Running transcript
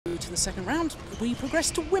the second round, we progress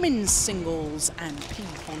to women's singles, and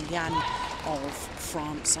Hongyan of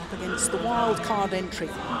France up against the wild card entry,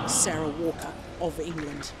 S.Walker of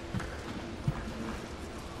England.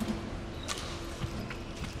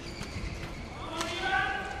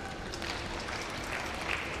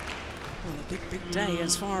 Well, a big day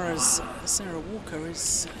as far as S.Walker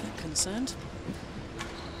is concerned.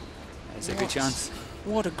 It's a good chance.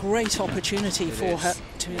 What a great opportunity for her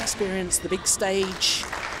to experience the big stage.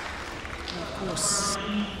 And of course,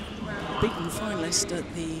 beaten finalist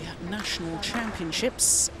at the National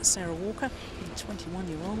Championships, S.Walker, the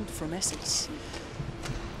 21-year-old from Essex,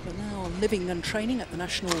 but now living and training at the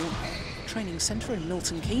National Training Centre in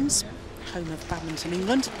Milton Keynes, home of Badminton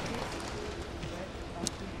England.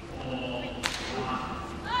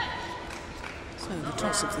 So the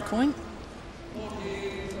toss of the coin.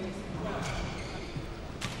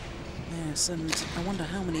 Yes, and I wonder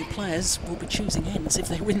how many players will be choosing ends if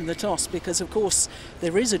they win the toss, because of course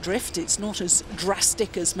there is a drift. It's not as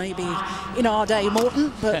drastic as maybe in our day,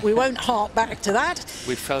 Morten, but we won't hark back to that.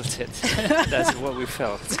 We felt it. That's what we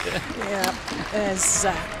felt. Yeah, there's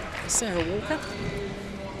S.Walker,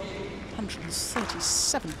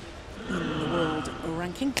 137 in the world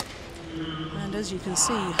ranking. And as you can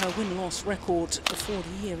see, her win-loss record for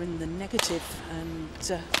the year in the negative. And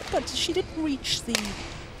but she did reach the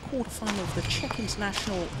quarterfinal of the Czech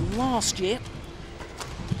International last year.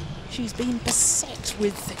 She's been beset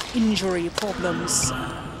with injury problems,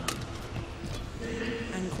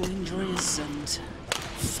 ankle injuries, and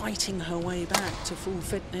fighting her way back to full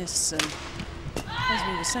fitness. And as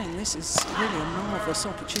we were saying, this is really a marvellous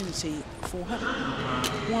opportunity for her.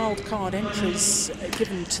 Wild card entries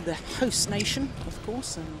given to the host nation, of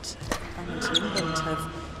course, and Badminton England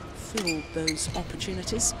have filled those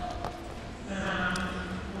opportunities.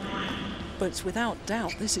 But without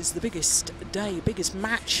doubt, this is the biggest day, biggest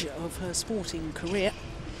match of her sporting career.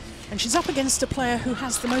 And she's up against a player who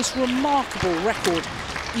has the most remarkable record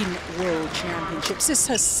in World Championships. This is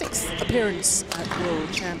her 6th appearance at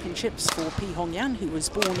World Championships for Hongyan, who was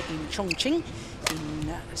born in Chongqing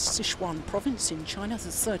in Sichuan province in China, the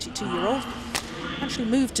 32-year-old. Actually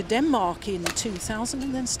moved to Denmark in 2000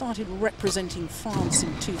 and then started representing France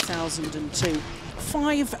in 2002.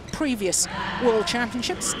 5 previous World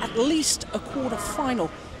Championships, at least a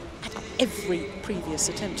quarter-final at every previous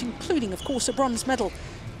attempt, including, of course, a bronze medal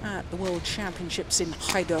at the World Championships in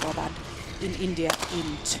Hyderabad in India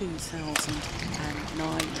in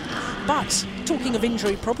 2009. But talking of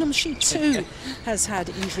injury problems, she too has had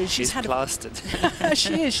injuries. She's had plastered.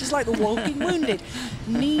 She is. She's like the walking wounded.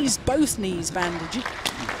 Both knees bandaged,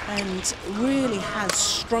 and really has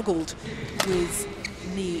struggled with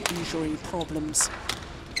knee injury problems.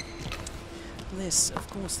 This, of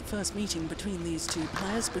course, the first meeting between these two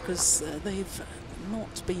players, because they've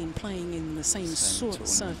not been playing in the same sort.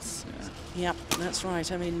 So, yeah, that's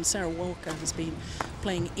right. I mean, S.Walker has been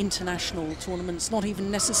playing international tournaments, not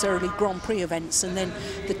even necessarily Grand Prix events, and then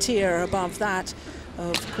the tier above that,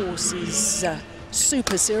 of course, is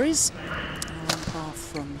Super Series. Half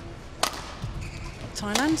from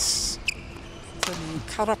Thailand, from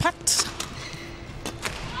Karapat.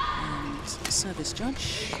 Service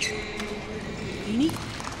judge, Ini.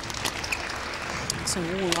 So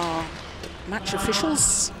all our match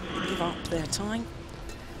officials give up their time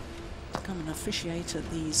to come and officiate at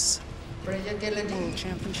these World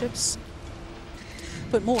Championships.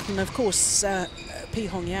 But Morten, of course,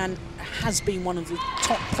 Hongyan has been one of the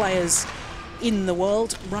top players in the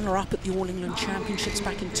world, runner-up at the All England Championships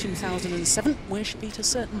back in 2007, where she beat a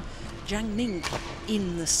certain Zhang Ning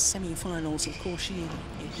in the semi-finals. Of course, she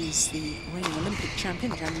is the reigning Olympic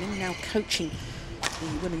champion, Zhang Ning, now coaching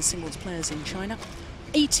the women's singles players in China.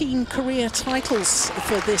 18 career titles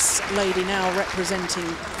for this lady, now representing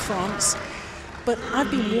France. But I've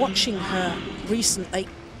been watching her recently.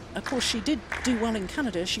 Of course, she did do well in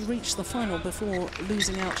Canada. She reached the final before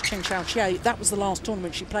losing out to Chen Xiaoqie. That was the last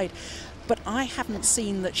tournament she played. But I haven't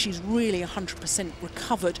seen that she's really 100%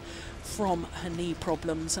 recovered from her knee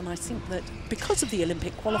problems. And I think that because of the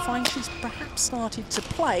Olympic qualifying, she's perhaps started to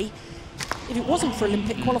play. If it wasn't for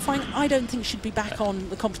Olympic qualifying, I don't think she'd be back on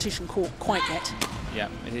the competition court quite yet. Yeah,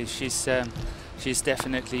 she's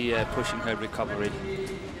definitely pushing her recovery,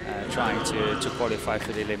 trying to qualify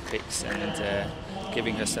for the Olympics, and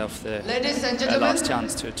giving herself the last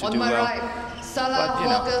chance to do well. Right, but you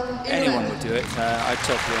know, anyone would do it. I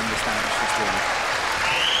totally understand what she's doing.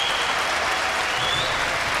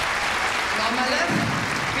 On my left,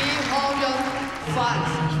 Hongyan,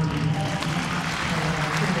 5.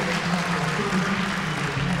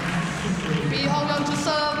 Hongyan to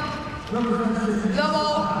serve. Level,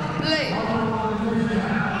 play.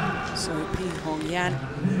 Hongyan,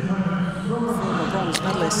 former bronze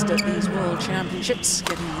medalist at these World Championships,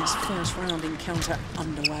 getting this first round encounter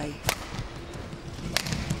underway.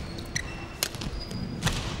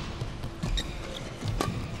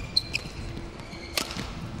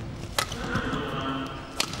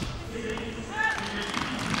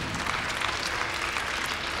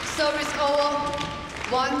 Service over.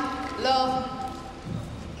 1 love.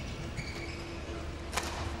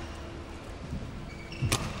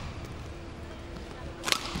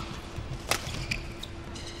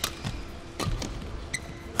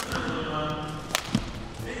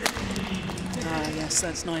 Yes,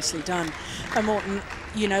 that's nicely done. And Morten,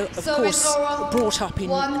 you know, of course, brought up in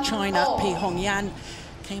China, P. Hongyan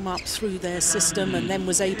came up through their system and then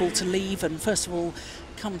was able to leave and first of all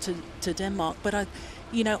come to Denmark. But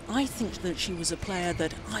you know, I think that she was a player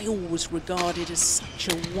that I always regarded as such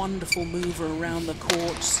a wonderful mover around the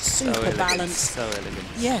court, super balanced. So elegant.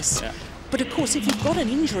 Yes. Yeah. But of course, if you've got an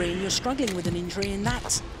injury and you're struggling with an injury, and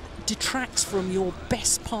that detracts from your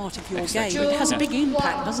best part of your game, it has a big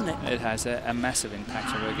impact, doesn't it? It has a massive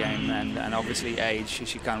impact on her game, and obviously age.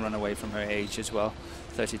 She can't run away from her age as well.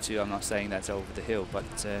 32, I'm not saying that's over the hill,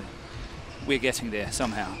 but we're getting there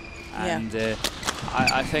somehow. And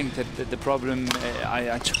I think that the problem,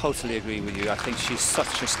 I totally agree with you. I think she's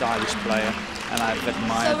such a stylish player, and I've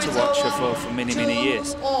admired to watch her for many, many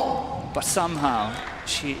years. But somehow,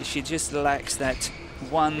 she just lacks that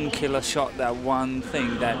one killer shot, that one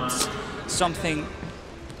thing, that's something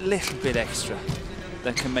a little bit extra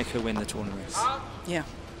that can make her win the tournaments. Yeah.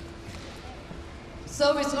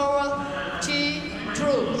 Service over.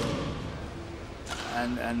 True.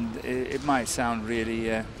 And it might sound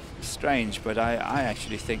really strange, but I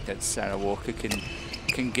actually think that Sarah Walker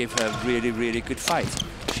can give her really, really good fight.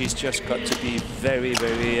 She's just got to be very,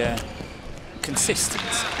 very consistent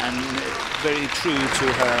and very true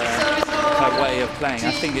to her way of playing.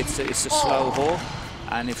 I think it's a slow ball,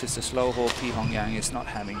 and if it's a slow ball, P. Hongyan is not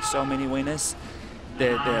having so many winners.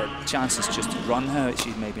 The chances just to run her,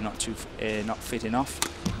 she's maybe not fit enough.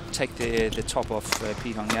 Take the top off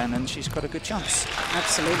P. Hongyan, and she's got a good chance.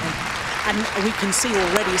 Absolutely. And we can see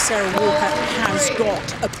already Sarah Walker has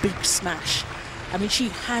got a big smash. I mean, she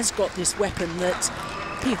has got this weapon that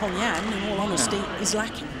P. Hongyan, in all honesty, is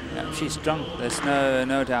lacking. Yeah, she's strong. There's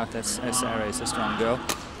no doubt that Sarah is a strong girl,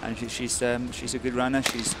 and she's a good runner.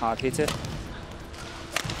 She's a hard hitter.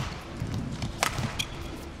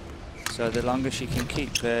 So the longer she can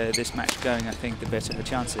keep this match going, I think the better her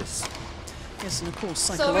chances. Yes, and of course,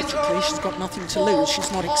 psychologically, she's got nothing to lose.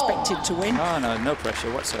 She's not expected to win. Oh, no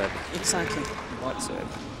pressure whatsoever. Exactly.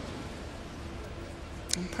 Whatsoever.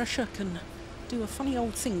 And pressure can do a funny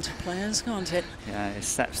old thing to players, can't it? Yeah, it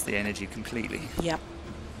saps the energy completely. Yep.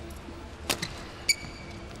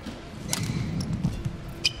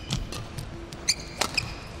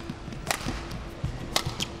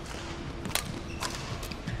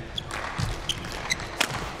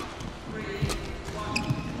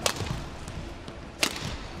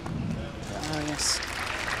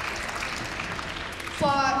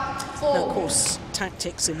 Now, of course,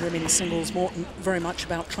 tactics in women's singles, Morten, very much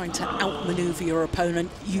about trying to outmaneuver your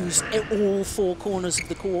opponent, use all four corners of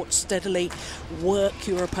the court steadily, work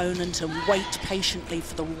your opponent and wait patiently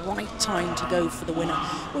for the right time to go for the winner.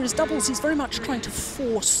 Whereas doubles is very much trying to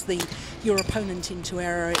force your opponent into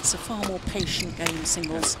error. It's a far more patient game,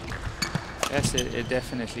 singles. Yes, it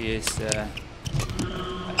definitely is.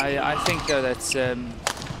 I think, though, that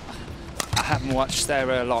I haven't watched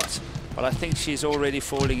Sarah a lot, but I think she's already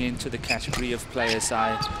falling into the category of players.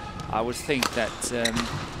 I would think that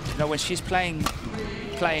you know, when she's playing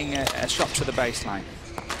a shot to the baseline,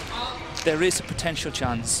 there is a potential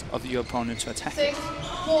chance of your opponent to attack it.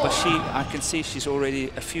 But I can see she's already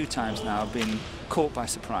a few times now been caught by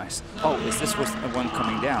surprise. Oh, is this the one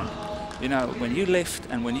coming down? You know, when you lift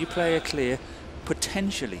and when you play a clear,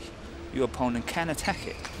 potentially your opponent can attack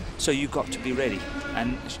it. So you've got to be ready.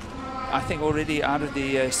 And I think already out of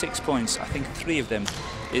the 6 points, I think 3 of them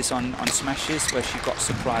is on smashes where she got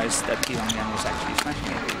surprised that P. Hongyan was actually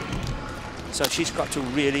smashing it. So she's got to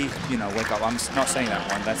really, you know, wake up. I'm not saying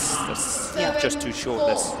that one. That's just too short.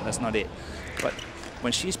 That's not it. But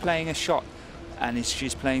when she's playing a shot and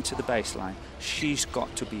she's playing to the baseline, she's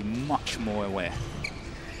got to be much more aware.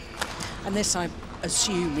 And this, I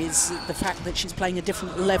assume, is the fact that she's playing a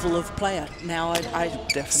different level of player now. I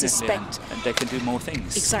suspect. And they can do more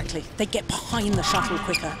things. Exactly. They get behind the shuttle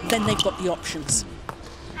quicker. Then they've got the options.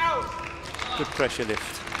 Good pressure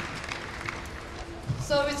lift.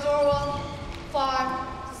 Service over,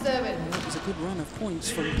 5-7. That was a good run of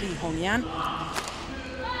points from P. Hongyan.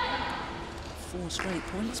 4 straight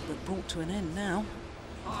points, but brought to an end now.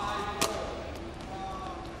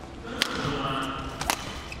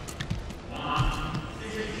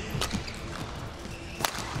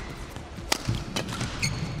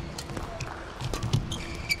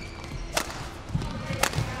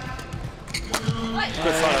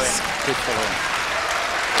 Good following. Good following.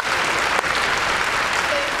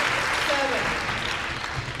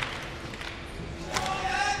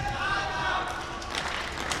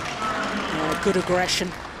 6-7. Good aggression.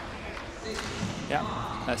 Yeah,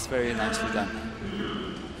 that's very nicely done.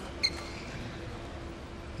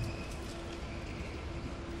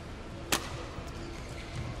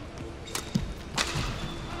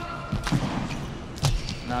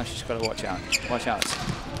 Now she's got to watch out. Watch out.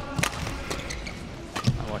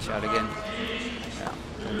 I'll watch out again. Yeah,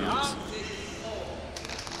 Hongyan.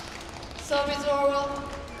 Service over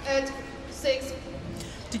at 6.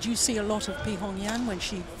 Did you see a lot of Pi Hongyan when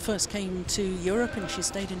she first came to Europe and she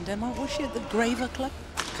stayed in Denmark? Was she at the Graver Club?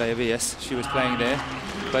 Graver, yes, she was playing there.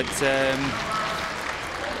 But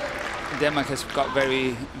Denmark has got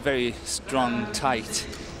very, very strong, tight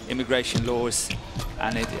immigration laws,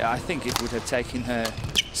 and I think it would have taken her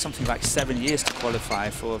something like 7 years to qualify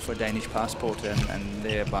for a Danish passport and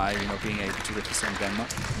thereby, you know, being able to represent Denmark.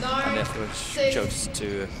 And therefore she chose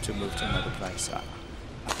to move to another place. I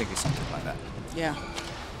think it's something like that. Yeah,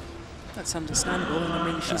 that's understandable. And I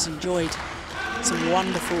mean, she's enjoyed some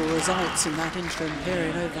wonderful results in that interim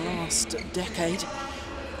period over the last decade.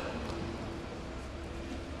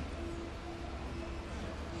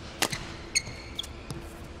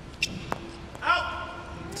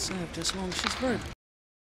 Served as long. She's very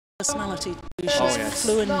personality. She's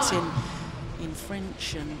fluent in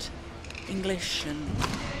French and English and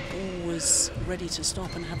always ready to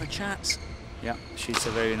stop and have a chat. Yeah, she's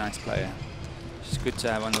a very nice player. She's good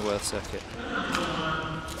to have on the world circuit.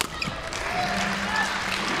 And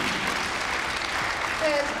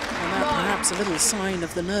that perhaps a little sign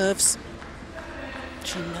of the nerves.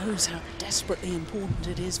 She knows how desperately important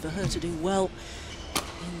it is for her to do well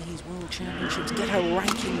in these World Championships, get her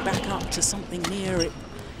ranking back up to something near it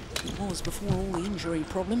was before all the injury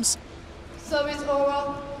problems. Service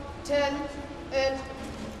over 10-8.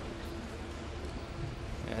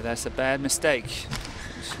 Yeah, that's a bad mistake.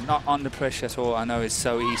 She's not under pressure at all. I know it's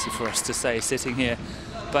so easy for us to say sitting here,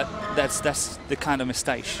 but that's the kind of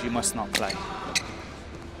mistake she must not play.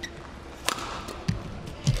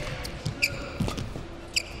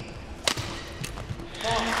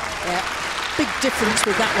 Big difference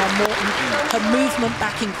with that one, Morten. Her movement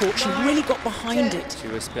back in court, she really got behind it. She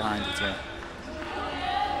was behind it, yeah.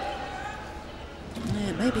 Yeah,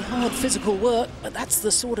 it may be hard physical work, but that's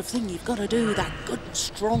the sort of thing you've got to do, that good,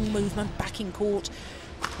 strong movement back in court.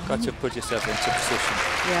 Got to put yourself into position.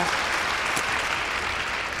 Yeah.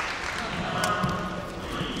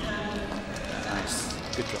 Nice.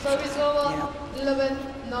 Good job. Service over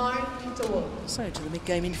 11-9 to 1. So to the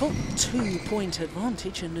mid-game interval, 2-point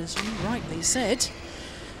advantage, and as you rightly said,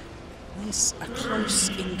 this a close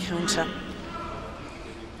encounter.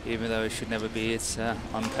 Even though it should never be, it's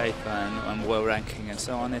on paper and on world ranking and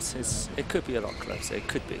so on. It could be a lot closer. It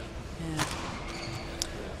could be. Yeah.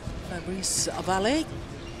 Fabrice Valet,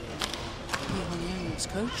 Hongyan's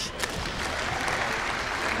coach.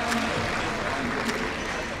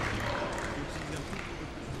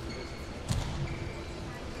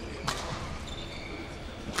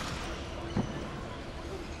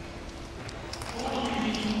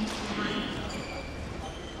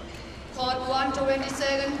 Court 1 to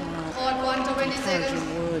 22nd. Court 1 to 22nd.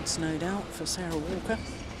 Encouraging words, no doubt, for Sarah Walker.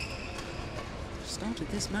 Started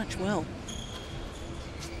this match well.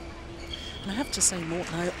 And I have to say,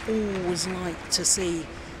 Morten, I always like to see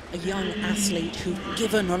a young athlete who,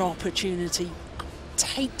 given an opportunity,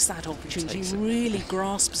 takes that opportunity, really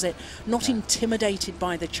grasps it, not intimidated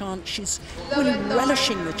by the chance. She's really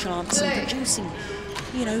relishing the chance and producing,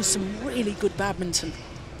 you know, some really good badminton.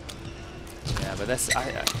 Yeah, but that's,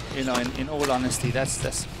 you know, in all honesty,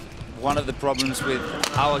 that's one of the problems with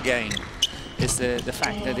our game, is the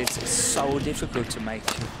fact that it's so difficult to make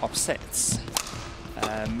upsets.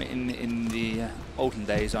 In the olden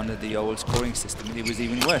days, under the old scoring system, it was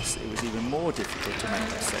even worse. It was even more difficult to make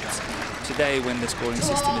upsets. Today, when the scoring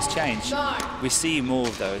system has changed, we see more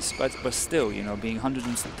of those. But still, you know, being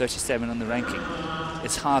 137 on the ranking,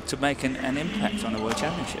 it's hard to make an impact on a World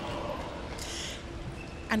Championship.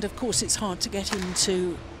 And of course, it's hard to get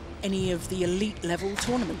into any of the elite level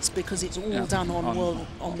tournaments because it's all done on world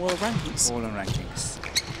rankings. All on rankings.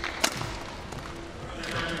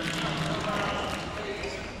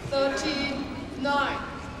 13-9.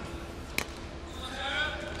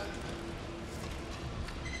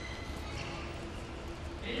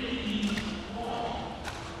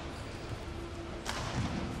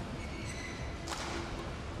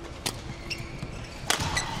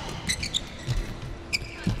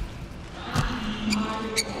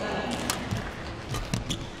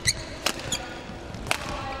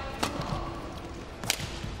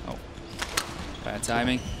 Fair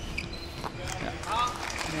timing. Yeah.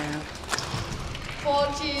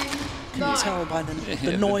 14, Can you tell by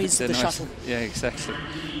the noise of the shuttle? Yeah, exactly.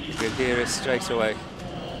 You could hear it straight away.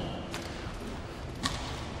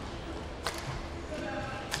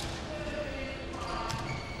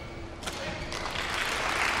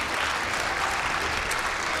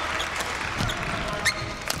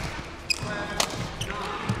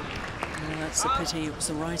 That's a pity. It was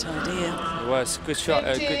the right idea. It was good shot.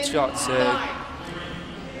 Good shots.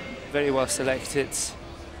 Very well selected.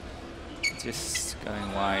 Just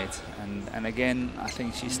going wide, and again, I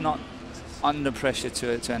think she's not under pressure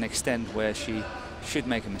to an extent where she should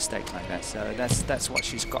make a mistake like that. So that's what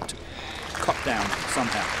she's got to cut down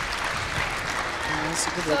somehow. Oh, that's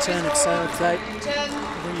a good return of serve, though.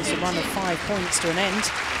 Brings a run of 5 points to an end.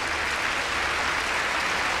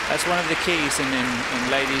 That's one of the keys in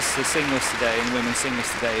ladies singles today, in women's singles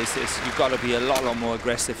today, is you've got to be a lot more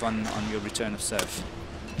aggressive on your return of serve.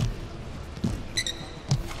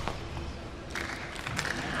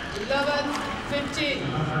 11-15.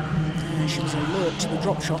 Yeah, she was alert to the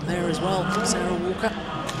drop shot there as well, S.Walker.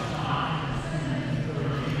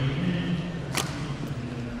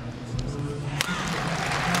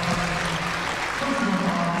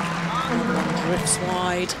 Drifts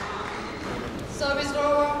wide. Service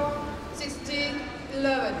over,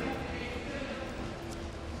 16-11.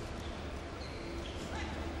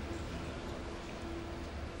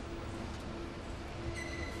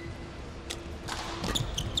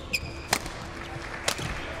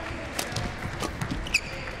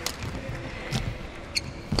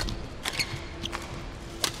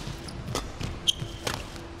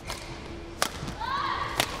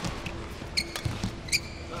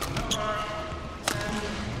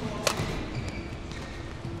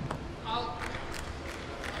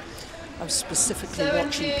 Specifically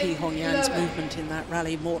watching P. Hongyan's movement in that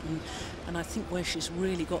rally, Morton, and I think where she's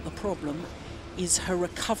really got the problem is her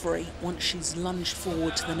recovery once she's lunged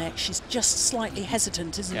forward to the net. She's just slightly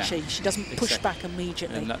hesitant, isn't she? She doesn't push back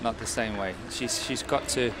immediately. Not the same way. She's got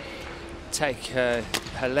to take her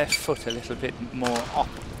left foot a little bit more up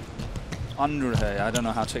under her. I don't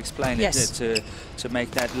know how to explain it, to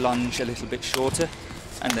make that lunge a little bit shorter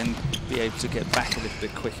and then be able to get back a little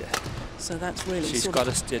bit quicker. So that's really she's got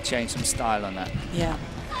to change some style on that. Yeah,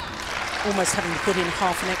 almost having to put in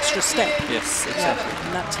half an extra step. Yes, exactly.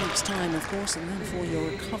 And that takes time, of course, and therefore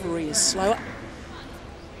your recovery is slower.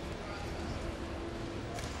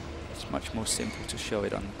 It's much more simple to show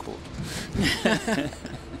it on the court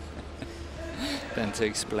than to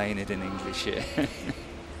explain it in English here.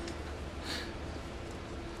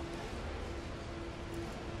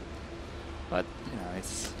 But you know,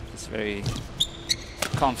 it's very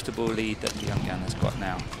comfortable lead that Hongyan has got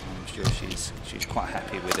now. I'm sure she's quite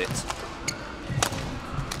happy with it.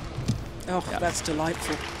 Oh, that's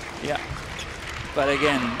delightful. Yeah, but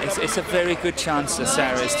again, it's a very good chance that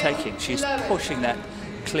Sarah is taking. She's pushing that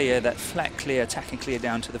clear, that flat clear, attacking clear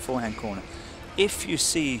down to the forehand corner. If you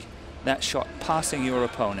see that shot passing your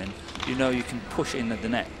opponent, you know you can push in at the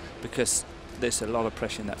net because there's a lot of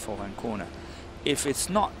pressure in that forehand corner. If it's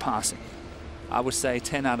not passing, I would say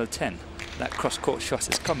 10 out of 10, that cross-court shot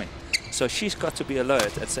is coming. So she's got to be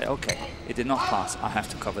alert and say, okay, it did not pass, I have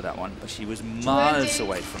to cover that one. But she was miles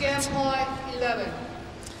away from it. 11.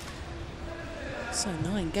 So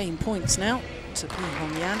 9 game points now to P.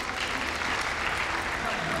 Hongyan.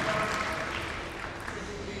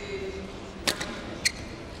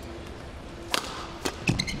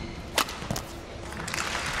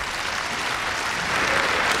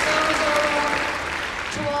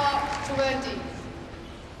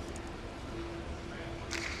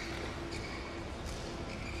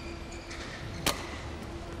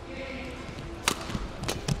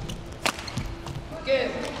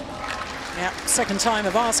 Second time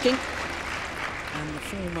of asking, and the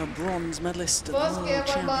former bronze medalist at the World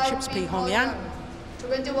Championships, P. Hongyan.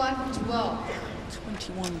 21-12.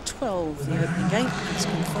 21-12, the opening game. It's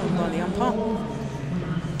confirmed by the umpire.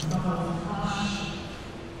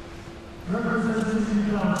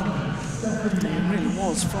 And it really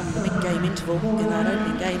was from the mid-game interval in that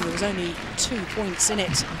opening game. There was only 2 points in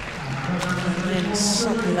it, and then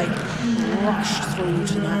suddenly they rushed through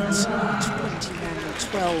to that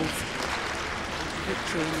 21-12.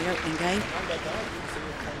 Victory in the opening game. Fais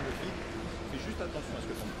juste attention à ce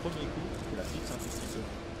que ton premier coup, tu la fixes un tout petit peu.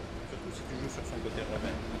 Surtout si tu joues sur son côté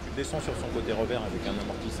revers. Tu descends sur son côté revers avec un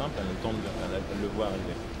amorti simple, elle a le temps de le voir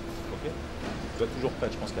arriver. Ok? Tu dois toujours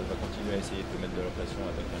prête, je pense qu'elle va continuer à essayer de te mettre de la pression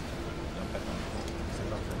avec un petit peu. C'est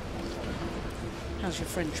parfait. How's your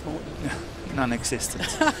French, Morton? Non-existent.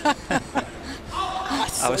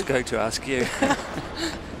 I was going to ask you.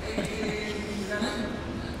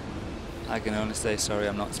 I can only say sorry,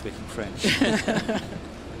 I'm not speaking French.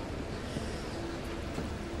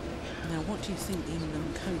 Now, what do you think the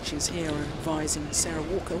England coaches here are advising Sarah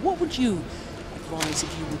Walker? What would you advise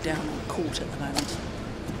if you were down on court at the moment?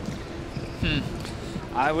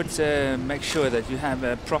 I would make sure that you have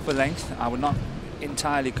a proper length. I would not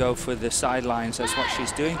entirely go for the sidelines as what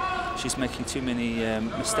she's doing. She's making too many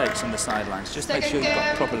mistakes on the sidelines. Just make sure you've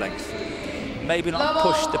got proper length. Maybe not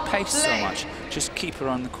push the pace so much. Just keep her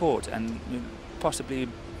on the court and possibly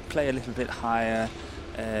play a little bit higher,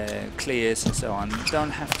 clears and so on.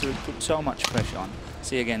 Don't have to put so much pressure on.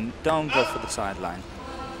 See, again, don't go for the sideline.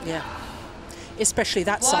 Yeah, especially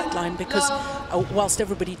that sideline, because whilst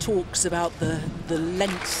everybody talks about the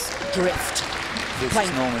length drift, this playing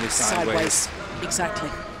is normally sideways. Exactly.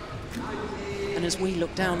 And as we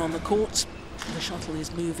look down on the court, the shuttle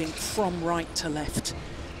is moving from right to left.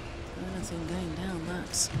 Anything going down,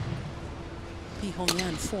 that's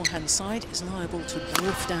Hongyan forehand side is liable to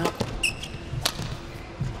drift out.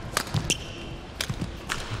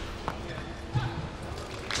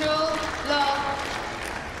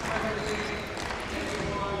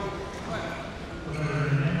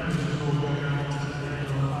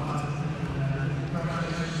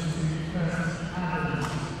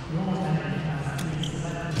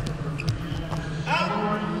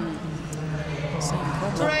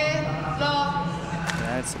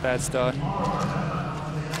 It's a bad start.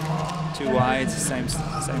 Too wide, same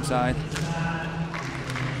side.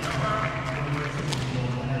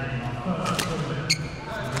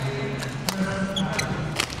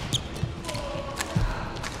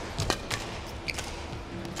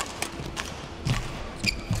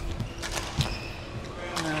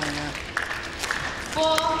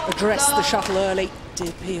 Addressed the shuttle early,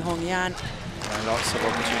 did Hongyan. Lots of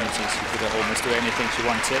opportunities. She could almost do anything she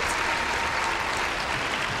wanted.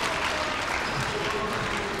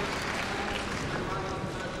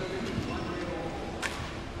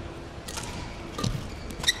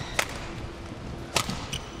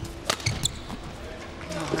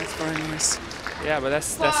 Yeah, but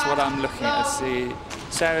that's what I'm looking at. See,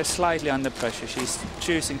 Sarah's slightly under pressure. She's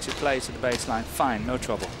choosing to play to the baseline. Fine, no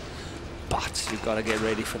trouble. But you've got to get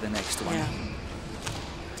ready for the next one. Yeah.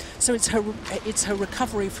 So it's her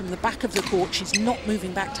recovery from the back of the court. She's not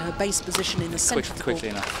moving back to her base position in the centre of the court quickly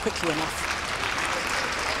enough.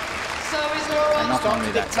 And not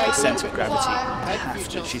only that, the centre of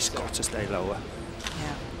gravity. She's got to stay lower.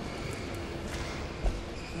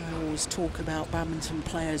 Talk about badminton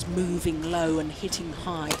players moving low and hitting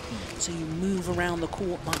high, so you move around the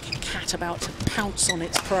court like a cat about to pounce on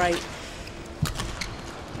its prey.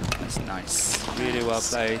 That's nice, really well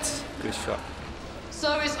played, good shot.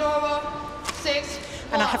 Service over 6.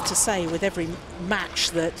 And I have to say, with every match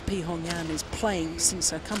that Hongyan is playing since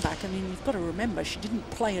her comeback, I mean, you've got to remember she didn't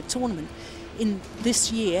play a tournament in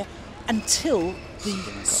this year until the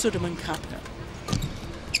Sudirman Cup. Yeah.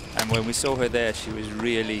 And when we saw her there, she was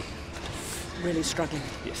really struggling.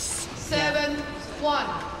 Yes.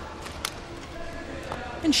 7-1.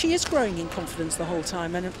 And she is growing in confidence the whole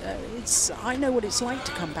time. And I know what it's like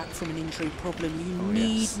to come back from an injury problem. You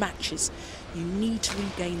need matches. You need to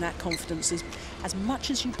regain that confidence. As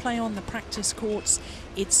much as you play on the practice courts,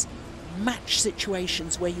 it's match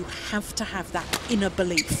situations where you have to have that inner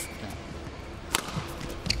belief.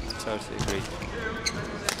 Yeah. Totally agree.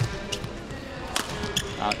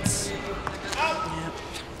 That's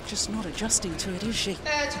just not adjusting to it, is she?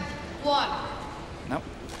 8-1. No.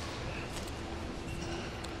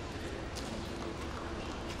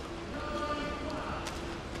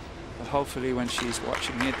 But hopefully when she's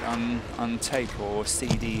watching it on tape or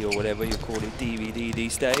CD or whatever you call it, DVD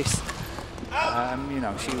these days, you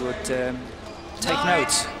know, she would take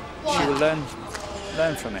notes. She will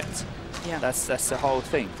learn from it. Yeah. That's the whole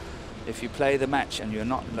thing. If you play the match and you're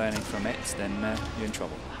not learning from it, then you're in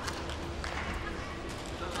trouble.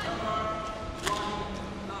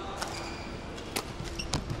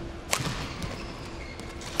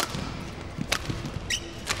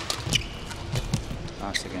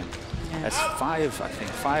 Nice again. Yeah. That's 5, I think.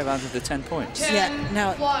 5 out of the 10 points. Yeah.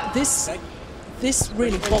 Now this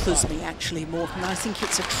really bothers me actually, Morten. I think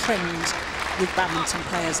it's a trend with badminton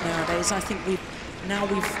players nowadays. I think we've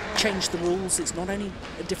changed the rules. It's not only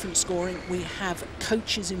a different scoring. We have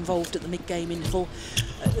coaches involved at the mid-game interval.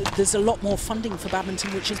 There's a lot more funding for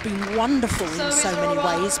badminton, which has been wonderful in so many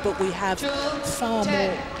ways, but we have far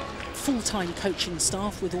more full-time coaching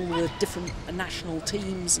staff with all the different national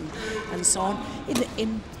teams and so on.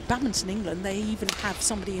 In Badminton England, they even have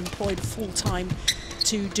somebody employed full-time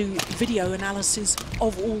to do video analysis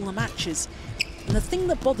of all the matches. And the thing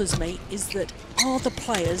that bothers me is that are the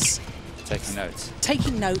players Taking notes.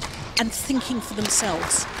 Taking note and thinking for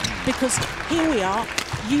themselves. Because here we are,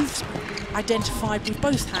 you've identified, we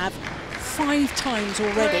both have, 5 times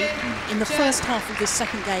already in the first half of this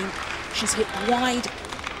second game, she's hit wide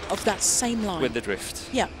of that same line. With the drift.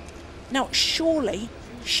 Yeah. Now, surely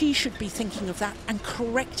she should be thinking of that and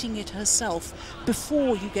correcting it herself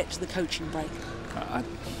before you get to the coaching break.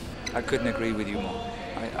 I couldn't agree with you more.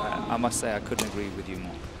 I must say I couldn't agree with you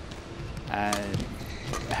more. And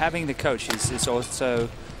having the coach is also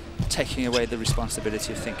taking away the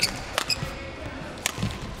responsibility of thinking.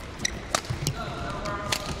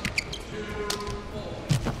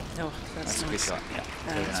 Oh, that's a nice. good shot. Yeah,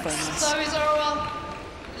 Very nice. nice. Service over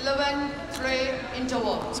 11-3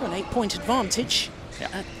 interval. So an 8-point advantage Yeah.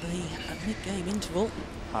 at the mid-game interval.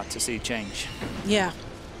 Hard to see change. Yeah.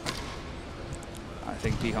 I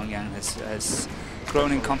think Hongyan has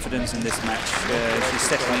grown in confidence in this match. She's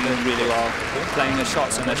settling in really well, playing her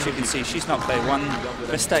shots, and as you can see, she's not played one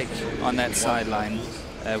mistake on that sideline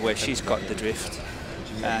where she's got the drift,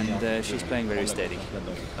 and she's playing very steady.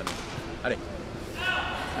 Allez.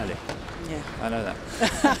 Allez. Yeah. I know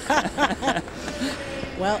that.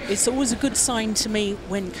 Well, it's always a good sign to me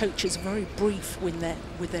when coaches are very brief with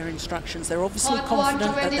their instructions. They're obviously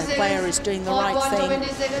confident that their player is doing the right thing,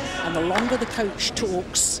 and the longer the coach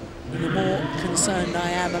talks, the more concerned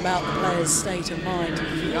I am about the player's state of mind.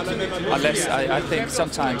 Unless I think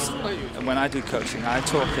sometimes when I do coaching, I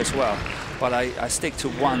talk as well, but I stick to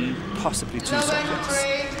 1, possibly 2 subjects,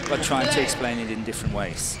 but trying to explain it in different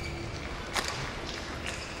ways.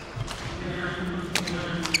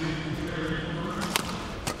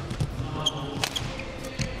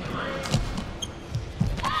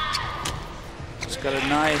 Got a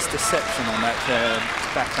nice deception on that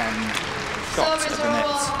backhand shot at the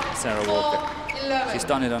net, Sarah Walker. She's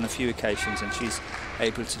done it on a few occasions, and she's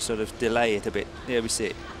able to sort of delay it a bit. There we see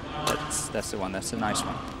it. That's the one. That's a nice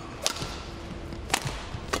one.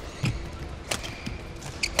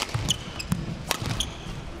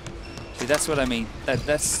 See, that's what I mean.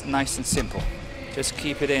 That's nice and simple. Just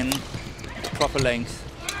keep it in proper length.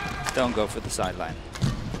 Don't go for the sideline.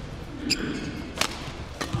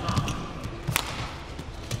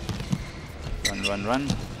 Run.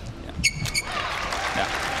 Yeah.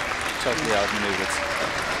 Totally outmaneuvered.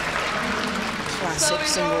 Classic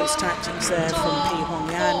singles tactics there from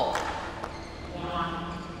Hongyan.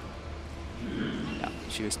 Yeah,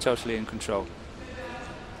 she was totally in control.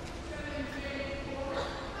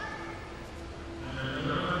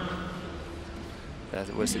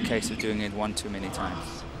 That was the case of doing it 1 too many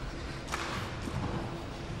times.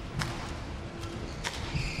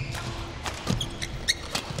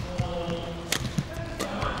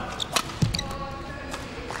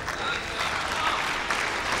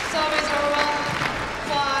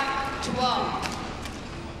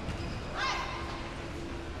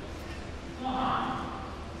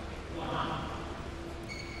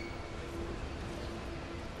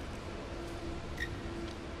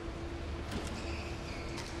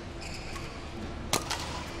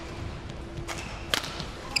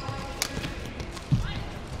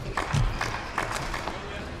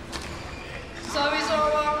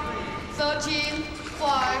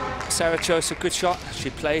 Sarah chose a good shot. She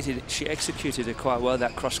played it, she executed it quite well,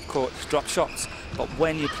 that cross-court drop shots. But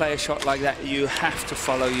when you play a shot like that, you have to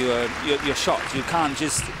follow your shot. You can't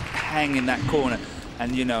just hang in that corner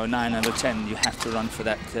and, you know, 9 out of 10, you have to run for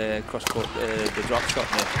that cross-court, the drop shot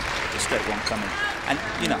there, the straight one coming. And,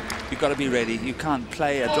 you know, you've got to be ready. You can't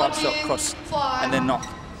play a drop shot cross and then not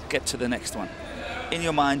get to the next one. In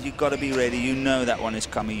your mind, you've got to be ready. You know that one is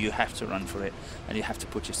coming. You have to run for it, and you have to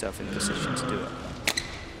put yourself in position to do it.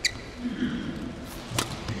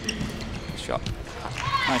 Shot.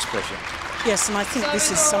 Nice pressure. Yes, and I think this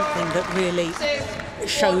is something that really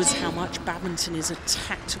shows how much badminton is a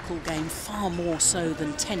tactical game, far more so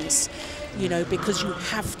than tennis, you know, because you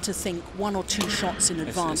have to think 1 or 2 shots in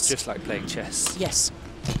advance. It's just like playing chess. Yes.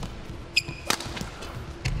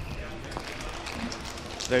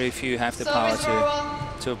 Very few have the power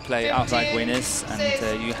to play outright winners,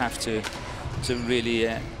 and you have to really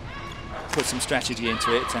put some strategy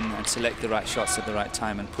into it and select the right shots at the right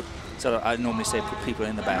time, and put, so I normally say put people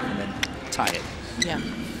in the back and then tie it. Yeah.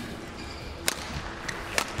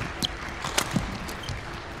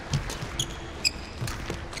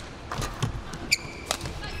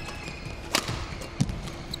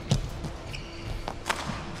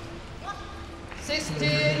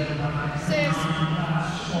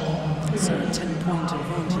 So a 10-point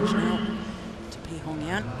advantage now to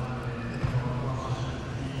Hongyan.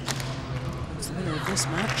 The winner of this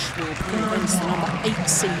match will play against the number 8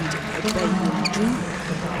 seed, Bae Yoon-joo,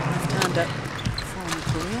 left-hander from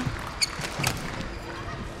Korea.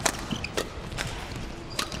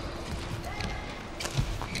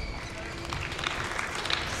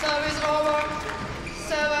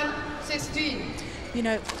 you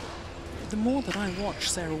know, the more that I watch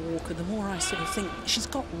Sarah Walker, the more I sort of think she's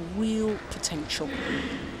got real potential.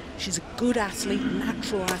 She's a good athlete,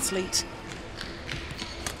 natural athlete.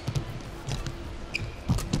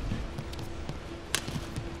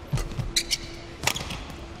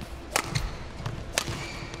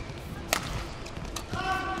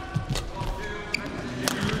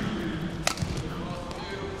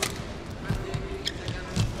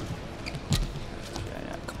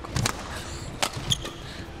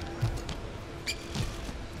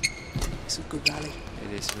 It's a good rally.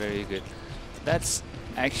 It is very good. That's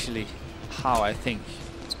actually how I think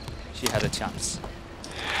she had a chance.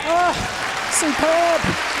 Oh, superb!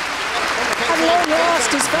 At long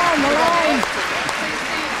last has found the line.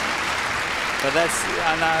 But that's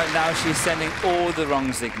now she's sending all the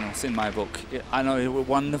wrong signals in my book. I know, a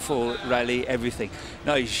wonderful rally, everything.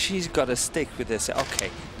 No, she's got to stick with this.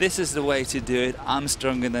 Okay, this is the way to do it. I'm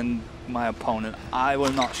stronger than my opponent. I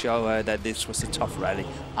will not show her that this was a tough rally.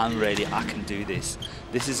 I'm ready. I can do this.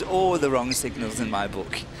 This is all the wrong signals in my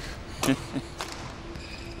book.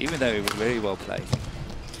 Even though it was very well played.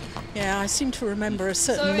 Yeah, I seem to remember a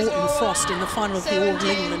certain Morton Frost in the final of the All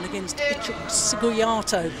England against H.Pi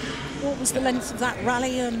Siguyato. What was the length of that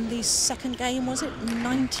rally in the second game, was it?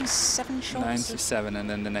 97 shots? 97, and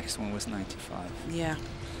then the next one was 95. Yeah.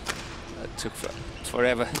 It took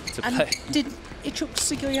forever to play. Did H.Pi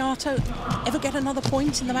Siguyato ever get another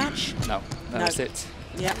point in the match? No, that was it.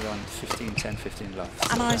 Yeah. We were on 15-10, 15 love.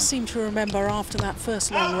 And I seem to remember after that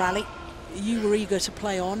first long rally, you were eager to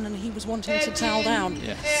play on and he was wanting to towel down.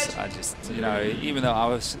 Yes, I just, you know, even though I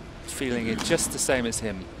was feeling it just the same as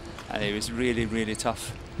him, and it was really, really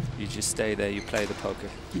tough, you just stay there, you play the poker.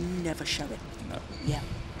 You never show it. No. Yeah.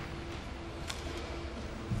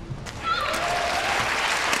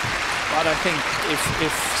 But I think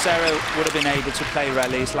if Sarah would have been able to play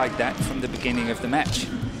rallies like that from the beginning of the match,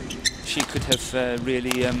 she could have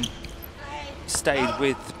really stayed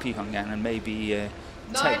with Hongyan and maybe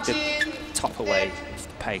take the top away of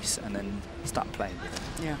the pace and then start playing with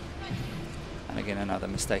it. Yeah. And again, another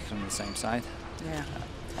mistake on the same side. Yeah.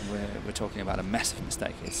 And we're talking about a massive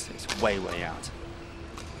mistake. It's way, way out.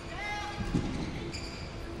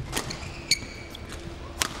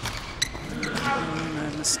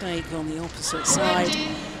 And a mistake on the opposite side.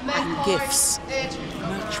 And gifts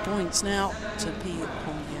match points now to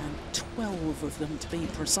Hongyan. 12 of them to be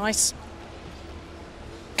precise.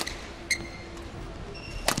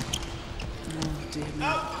 Oh dear me.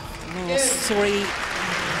 Last 3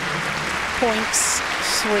 points,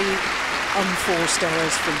 3 unforced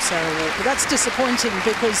errors from Sarah Walker. That's disappointing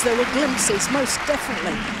because there were glimpses, most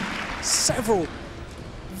definitely. Several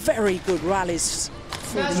very good rallies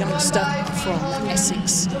for the youngster from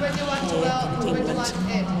Essex here in England.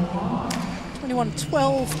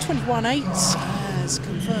 21-12, 21-8 as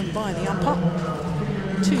confirmed by the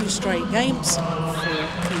umpire. 2 straight games for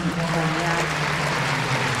Hongyan.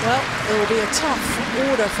 Well, it will be a tough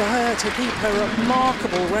order for her to keep her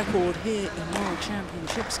remarkable record here in World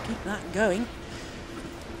Championships. Keep that going.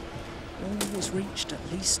 Always reached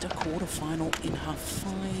at least a quarter-final in her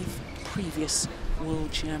 5 previous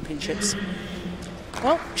World Championships.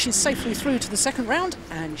 Well, she's safely through to the second round,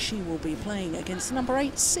 and she will be playing against the number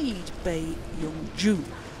 8 seed, Bae Young-ju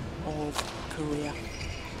of Korea.